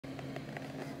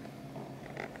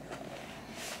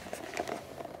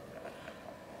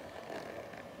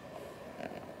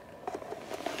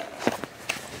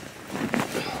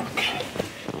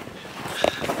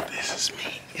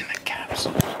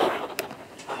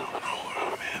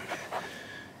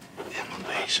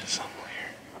conversation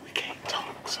somewhere. We can't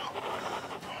talk, so I'm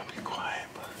gonna be quiet,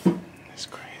 but it's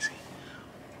crazy.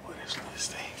 What is this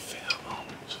thing fell on?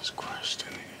 Just crushed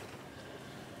in it.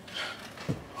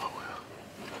 Oh well.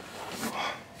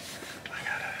 I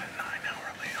got a 9-hour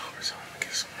layover, so I'm gonna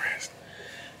get some rest.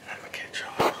 I'm gonna catch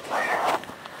y'all later.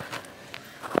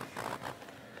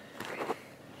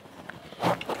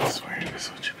 I swear, this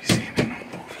is what you be seeing in the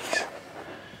movies.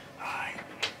 Alright.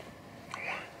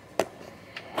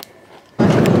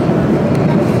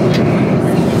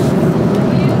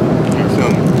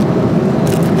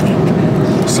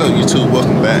 What's up, YouTube?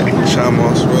 Welcome back. Sean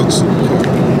Moss Road Supercar.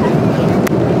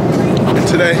 And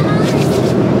today,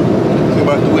 we're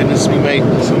about to witness me make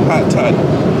some hot toddy.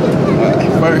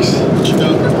 First, what you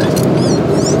do,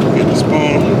 get the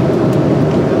spoon,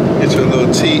 get your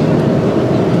little tea.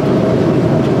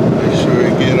 Make sure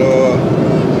it get all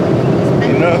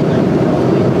enough.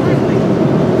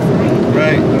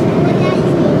 Right?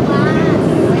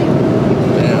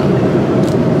 Now,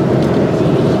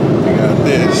 we got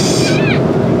this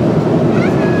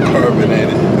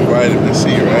carbonated vitamin C,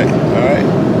 right? Alright.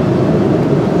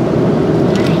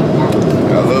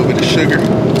 Got a little bit of sugar.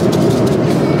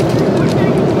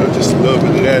 Just a little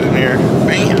bit of that in there.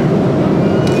 Bam!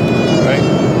 Right?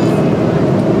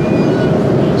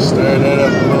 Stir that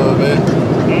up a little bit.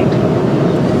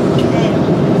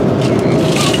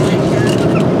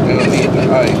 We don't need the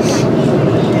ice.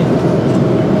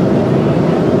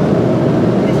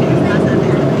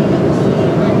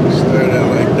 Stir that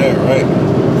like that, right?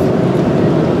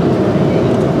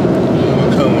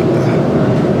 We'll come with the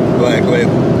Black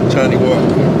Label Johnnie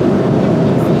Walker.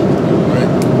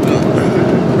 Right?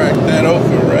 Crack that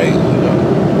open, right?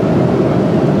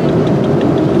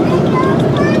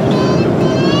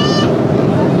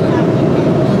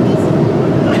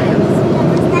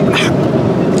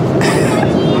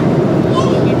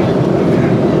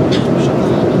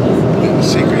 The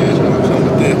secret is when I come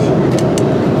with this.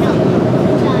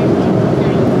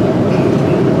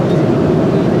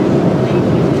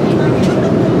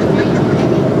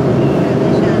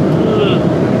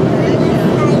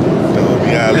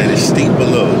 You gotta let it steep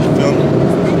below, you feel me?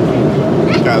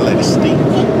 You gotta let it steep.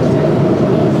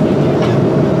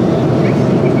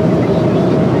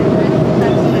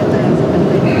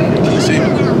 You see me?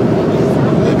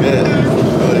 Look good.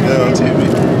 Oh, they got on TV.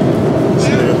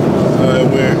 See them?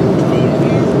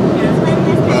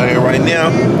 We're out here right now.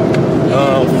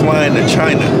 Flying to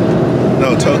China.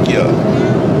 No, Tokyo.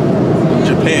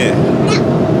 Japan.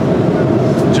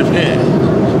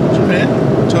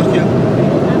 Tokyo.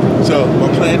 So my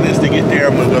plan is to get there.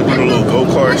 I'm gonna go do the little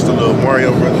go-karts, the little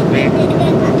Mario Brothers thing.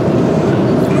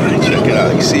 Alright, check it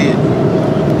out. You see it?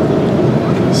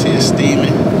 See it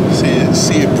steaming?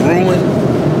 See it brewing?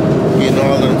 Getting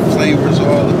all the flavors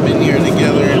all up in here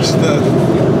together and stuff.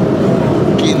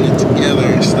 Getting it together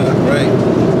and stuff, right?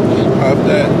 You pop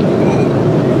that. Boom.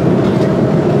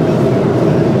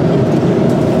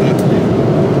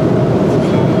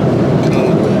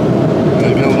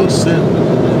 I got a little sip.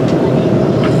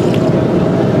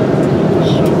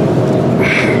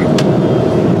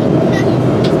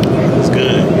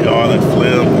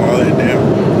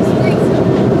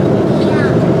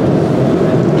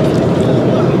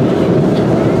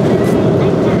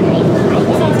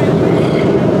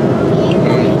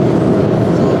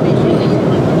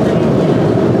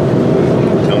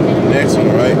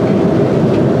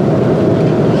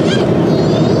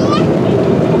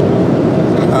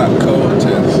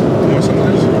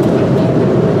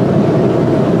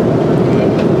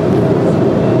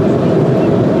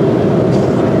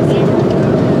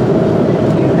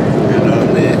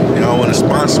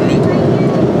 Sponsor me.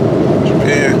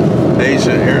 Japan,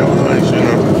 Asia Airlines, you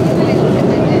know.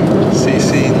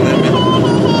 CC Limit.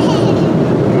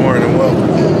 More than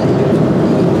welcome.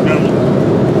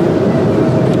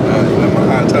 Got my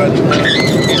hot toddy.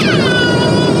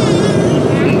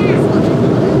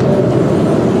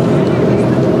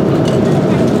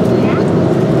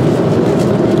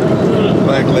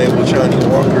 Black Label Johnnie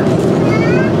Walker.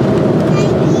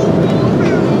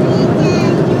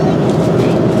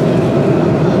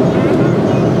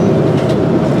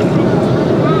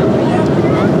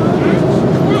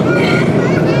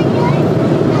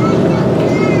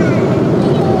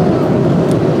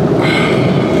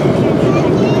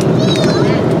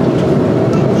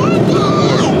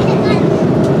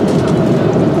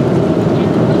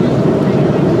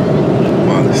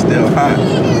 Still hot.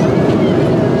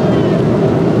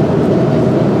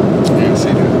 You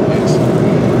see that? Yes.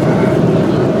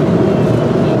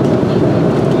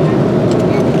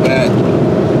 Back.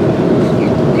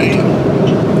 Man.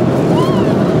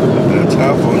 That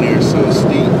top on here is so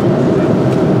steep.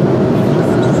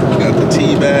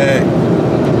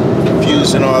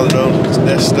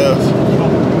 that stuff,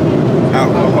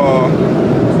 alcohol,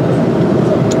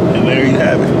 and there you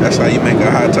have it. That's how you make a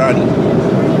hot toddy. You know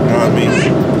what I mean?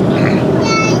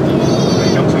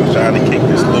 I'm trying to kick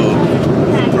this little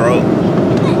throat,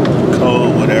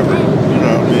 cold, whatever. You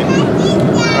know what I mean?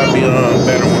 I'll be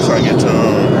better once I get to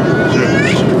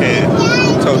Japan,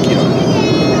 Tokyo.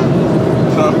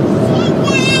 So,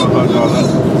 I'll hug all up.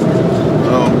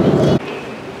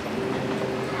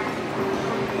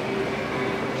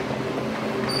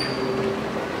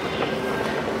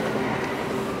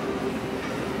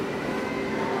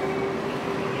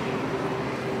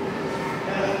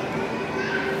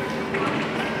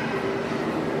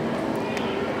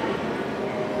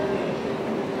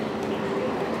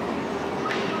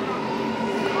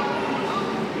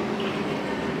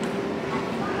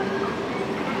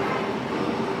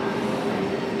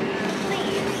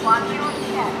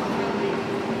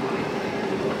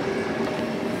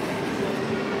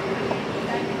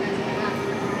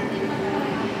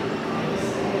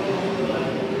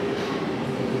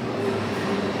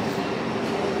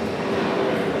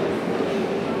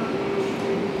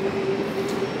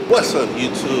 What's up,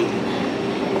 YouTube?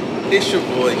 It's your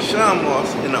boy Sean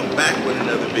Moss, and I'm back with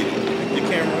another video. Pick the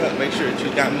camera up, make sure that you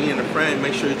got me in the frame,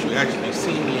 make sure that you actually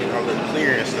see me and I look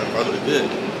clear and stuff. I look good.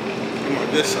 I'm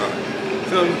on this side.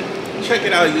 So check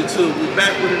it out, YouTube. We're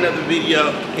back with another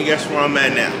video, and guess where I'm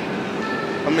at now?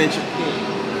 I'm in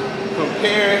Japan. From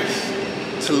Paris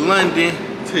to London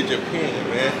to Japan,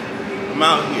 man. I'm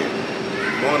out here.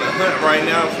 I'm on a hunt right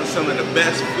now for some of the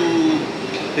best food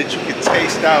that you can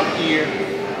taste out here.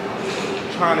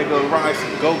 Trying to go ride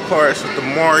some go-karts with the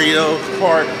Mario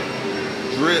Kart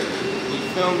drip, you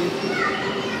feel me?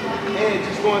 And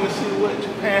just going to see what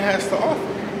Japan has to offer.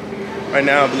 Right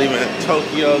now I'm leaving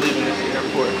Tokyo, leaving this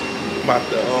airport. I'm about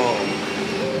to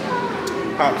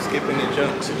hop, skipping the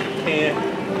jump to Japan,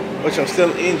 which I'm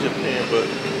still in Japan, but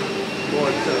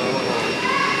going to,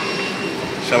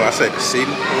 shall I say, the city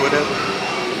or whatever.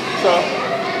 So,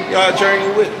 y'all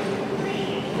journey with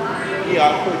me.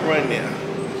 Y'all quick rundown.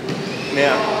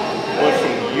 Now, I went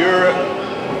from Europe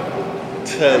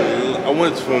to, I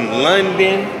went from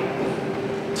London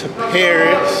to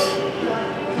Paris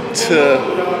to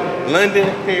London,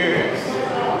 Paris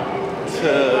to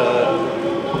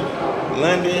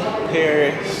London,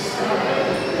 Paris,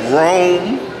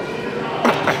 Rome.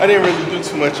 I didn't really do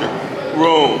too much of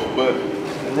Rome, but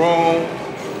Rome,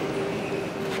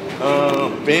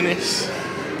 Venice.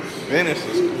 Venice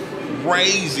is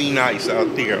crazy nice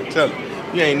out there, I'm telling you.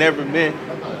 You ain't never been,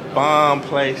 bomb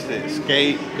place to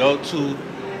escape, go to,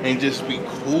 and just be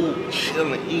cool,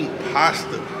 chilling, eat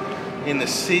pasta in the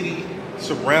city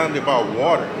surrounded by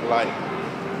water. Like,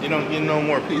 you don't get no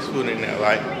more peaceful than that.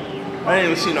 Like, I ain't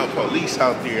even see no police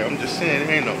out there. I'm just saying,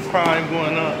 there ain't no crime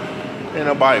going on. Ain't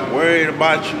nobody worried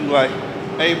about you. Like,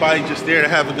 everybody just there to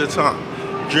have a good time.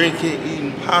 Drinking,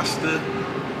 eating pasta,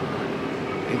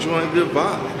 enjoying good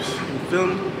vibes. You feel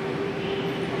me?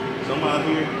 So I'm out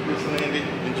here, just landed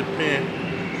in Japan.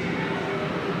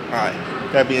 Alright,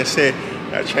 that being said,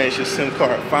 I changed the SIM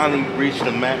card. Finally reached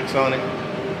the max on it.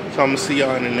 So I'm gonna see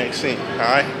y'all in the next scene.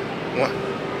 Alright? One.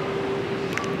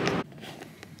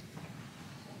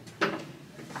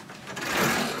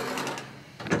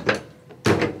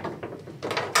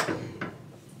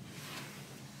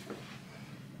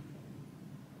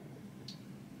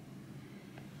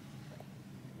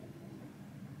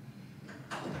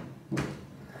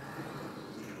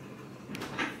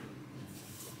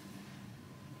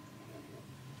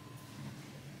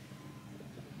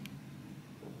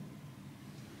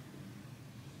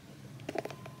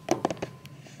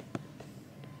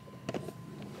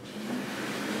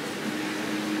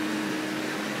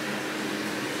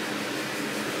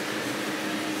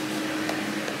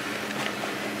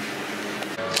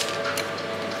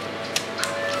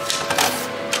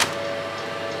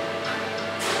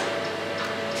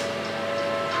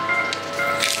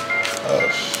 Oh,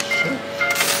 shit.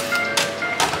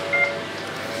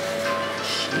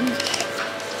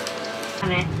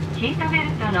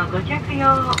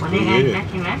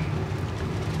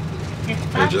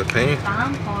 In Japan.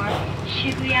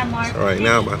 So right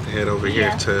now I'm about to head over here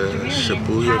to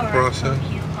Shibuya Crossing.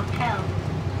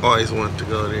 Always wanted to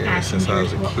go there since I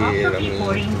was a kid. I mean,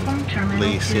 at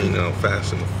least seen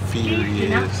Fast and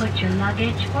Furious,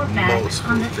 multiple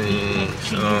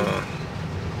things.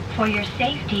 For your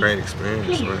safety, great experience,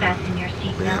 please man. fasten your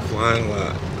seatbelt. Man, flying a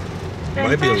lot.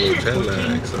 Might be a little jet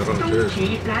lag, so I don't judge.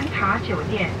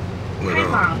 But,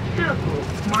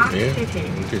 yeah,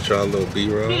 get y'all a little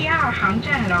B-roll.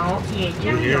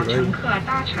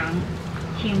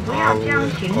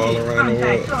 All around the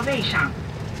world.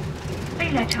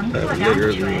 了乘坐 That 的安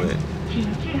literally 全， went 请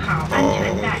系好安 all 全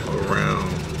带。 around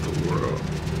the world.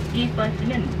 이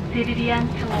버스는 세르리안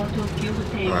타워 도쿄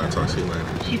Alright, 호텔에서 talk to you later.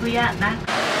 시부야 마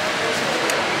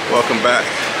Welcome back.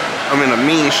 I'm in the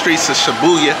mean streets of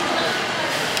Shibuya.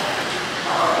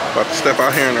 About to step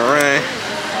out here in the rain.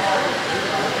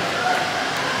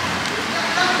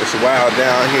 It's wild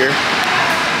down here.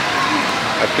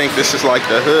 I think this is like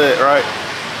the hood, right?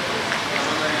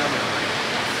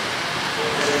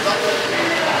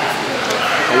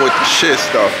 I'm with the shit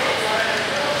stuff.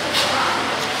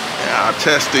 Yeah, I'll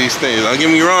test these things. Don't get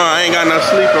me wrong, I ain't got no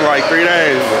sleep in like 3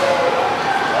 days. But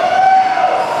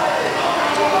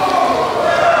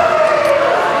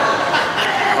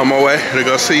on my way to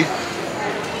go see.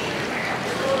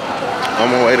 On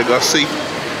my way to go see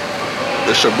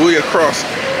the Shibuya crossing.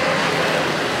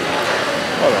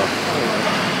 Hold on.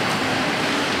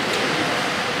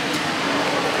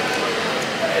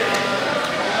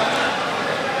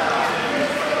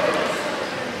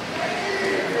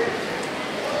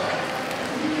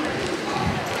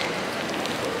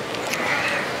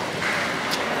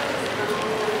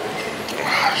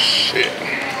 Oh, shit.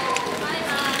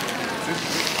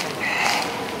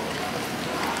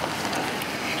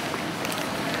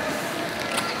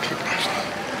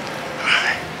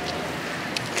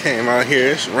 Came out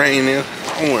here, it's raining.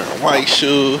 I'm wearing white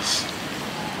shoes.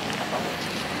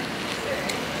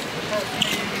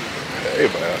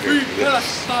 Everybody out here do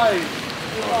this.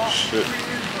 Oh shit.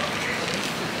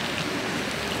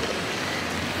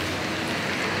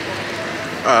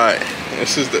 Alright,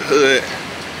 this is the hood.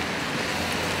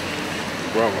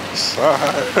 We're on my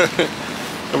side.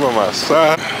 I'm on my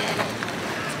side.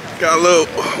 Got a little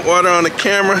water on the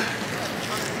camera.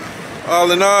 All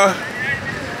in all,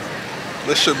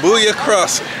 the Shibuya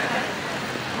crossing.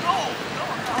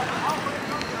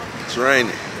 It's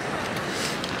raining.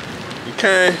 We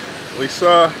came, we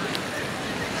saw,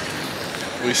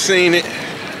 we seen it.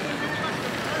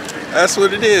 That's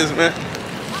what it is, man.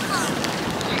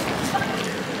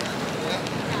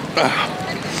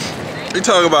 We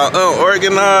talk about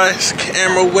unorganized,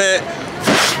 camera wet.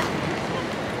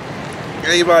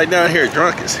 Everybody down here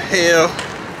drunk as hell.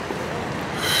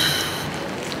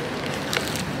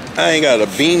 I ain't got a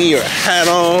beanie or a hat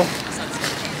on.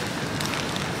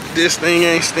 This thing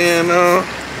ain't staying on.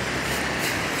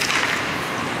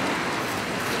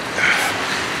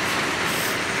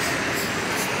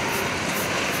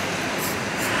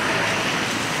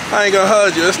 I ain't gonna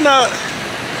hold you. It's not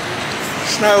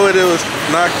what it was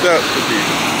knocked up to be.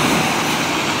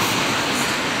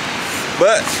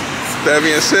 But that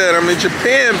being said, I'm in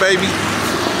Japan, baby.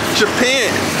 Japan.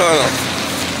 Hold on.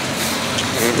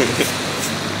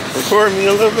 Record me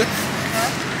a little bit.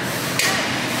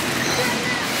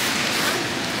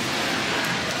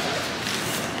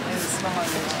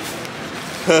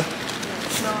 Huh?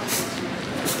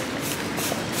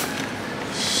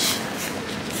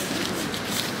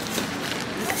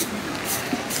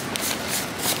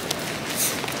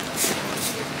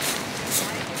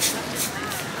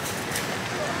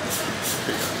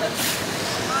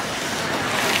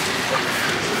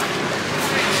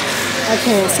 I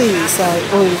can't see you, so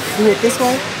we do it this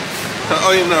way?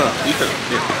 Oh, yeah, no, you can,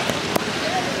 yeah.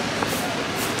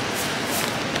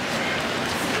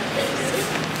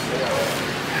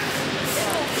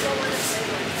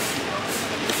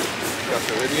 Got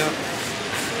the video?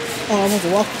 Oh, I want to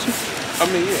walk with you. I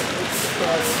mean, yeah.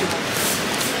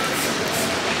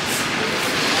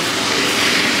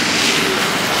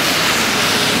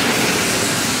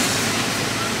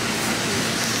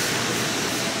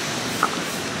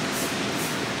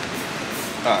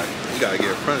 Alright, you gotta get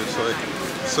in front of it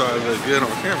so it look good on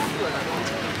camera.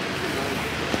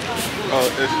 Oh,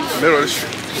 it's middle of the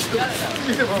street.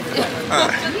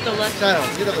 Alright.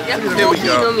 Here we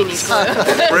go.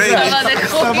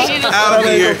 Raining out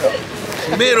here,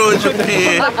 middle of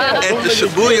Japan, at the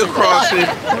Shibuya crossing,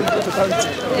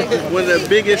 one of the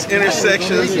biggest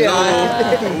intersections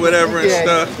known, or whatever and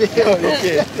stuff.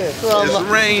 It's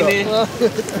raining,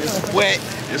 it's wet,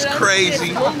 it's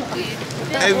crazy.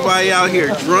 Everybody out here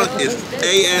drunk is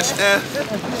ASF.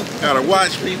 Gotta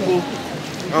watch people.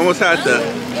 Almost had to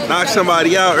knock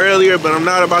somebody out earlier, but I'm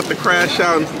not about to crash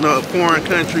out in a foreign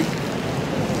country.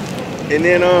 And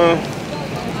then,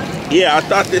 yeah, I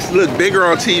thought this looked bigger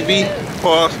on TV,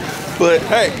 pause. But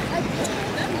hey,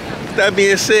 that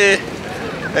being said,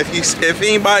 if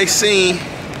anybody's seen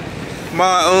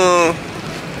my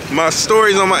my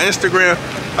stories on my Instagram,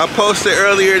 I posted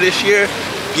earlier this year.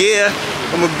 Yeah,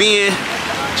 I'm gonna be in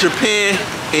Japan,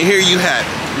 and here you have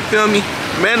it. You feel me?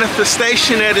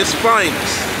 Manifestation at its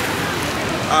finest.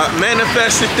 I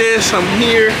manifested this. I'm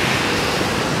here.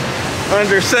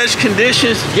 under such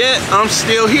conditions, yet I'm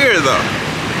still here though.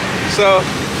 So,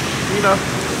 you know,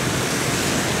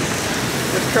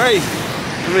 it's crazy.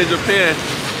 I'm in Japan.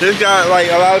 This got like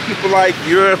a lot of people like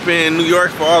Europe and New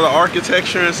York for all the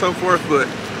architecture and so forth, but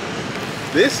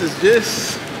this is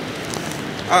just,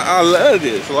 I love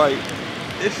this. Like,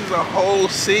 this is a whole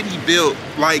city built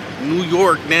like New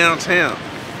York downtown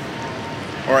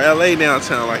or LA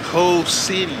downtown, like whole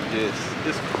city.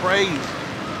 It's crazy.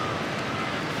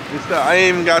 I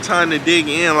ain't even got time to dig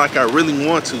in like I really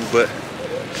want to, but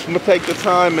I'm gonna take the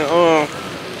time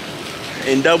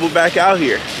and double back out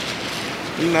here.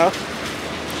 You know,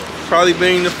 probably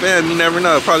bring the fam. You never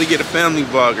know. Probably get a family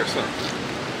vlog or something.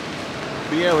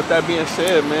 But yeah, with that being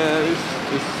said, man,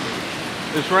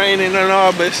 it's raining and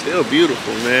all, but it's still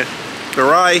beautiful, man. The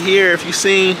ride here, if you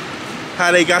seen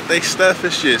how they got their stuff,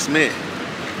 it's just, man.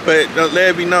 But let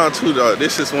it be known too, though,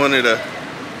 this is one of the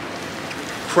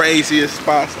craziest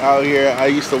spots out here. I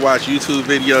used to watch YouTube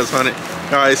videos on it.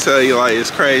 I always tell you, like,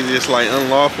 it's crazy. It's like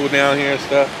unlawful down here and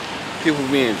stuff. People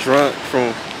being drunk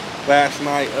from last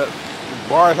night up.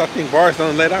 Bars, I think bars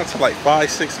don't let out till like 5,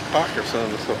 6 o'clock or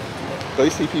something. So you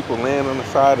see people laying on the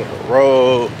side of the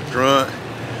road, drunk.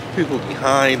 People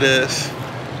behind us.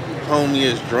 Homie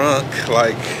is drunk.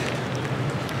 Like,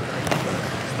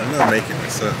 I'm not making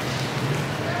this up.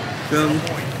 Feel me?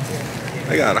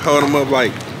 They gotta hold him up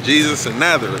like Jesus and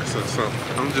Nazareth or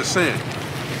something. I'm just saying.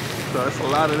 So it's a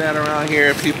lot of that around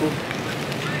here. People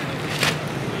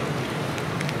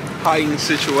hiding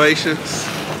situations.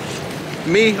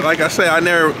 Me, like I say, I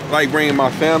never like bringing my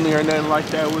family or nothing like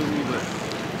that with me,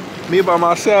 but me by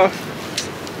myself.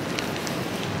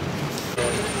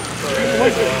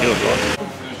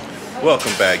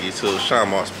 Welcome back, YouTube. Sean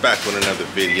Moss back with another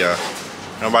video.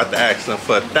 I'm about to ask them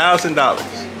for $1,000.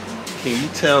 Can you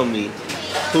tell me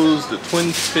who's the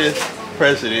 25th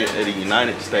president of the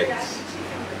United States?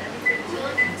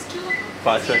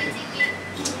 5 seconds.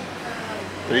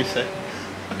 3 seconds.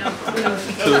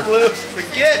 2.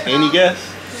 Forget. Any guess?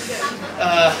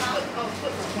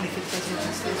 25th president.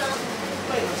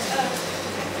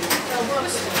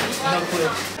 No clue.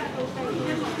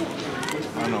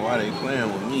 I don't know why they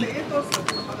playing with me.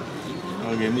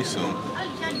 I'll give me some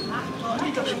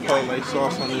chipotle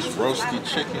sauce on this roasted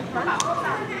chicken.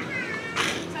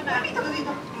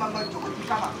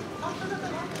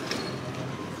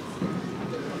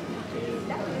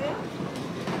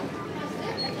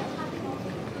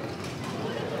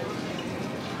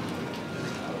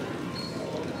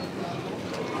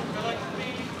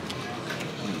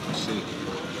 Let's see.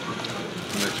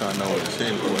 Let y'all know what it's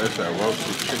in. Oh, that's that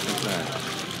roasted chicken thing.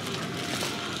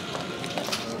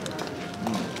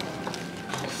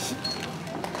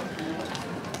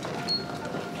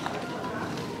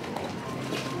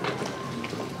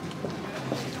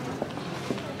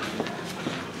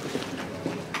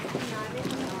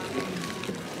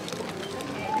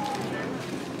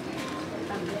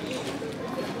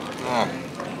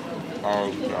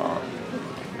 Oh God.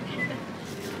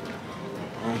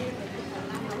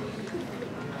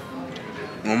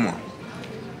 One more.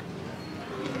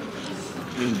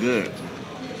 It's good.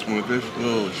 With this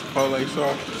little chipotle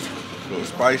sauce, a little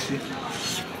spicy.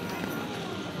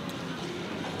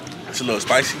 It's a little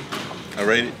spicy. I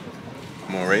rate it.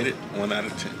 I'm gonna rate it 1 out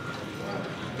of 10.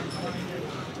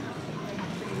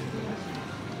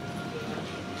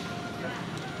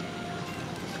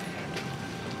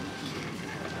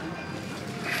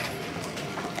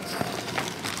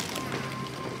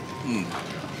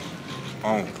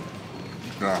 Oh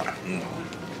God.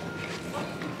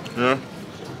 Yeah.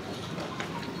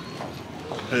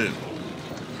 Hey.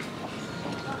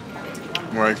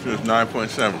 Right, so it's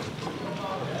 9.7.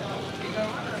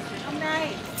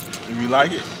 If you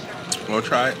like it, go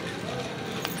try it.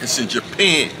 It's in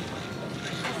Japan.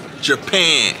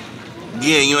 Japan.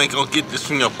 Yeah, you ain't gonna get this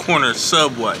from your corner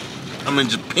Subway. I'm in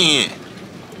Japan.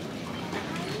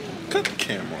 Cut the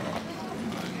camera.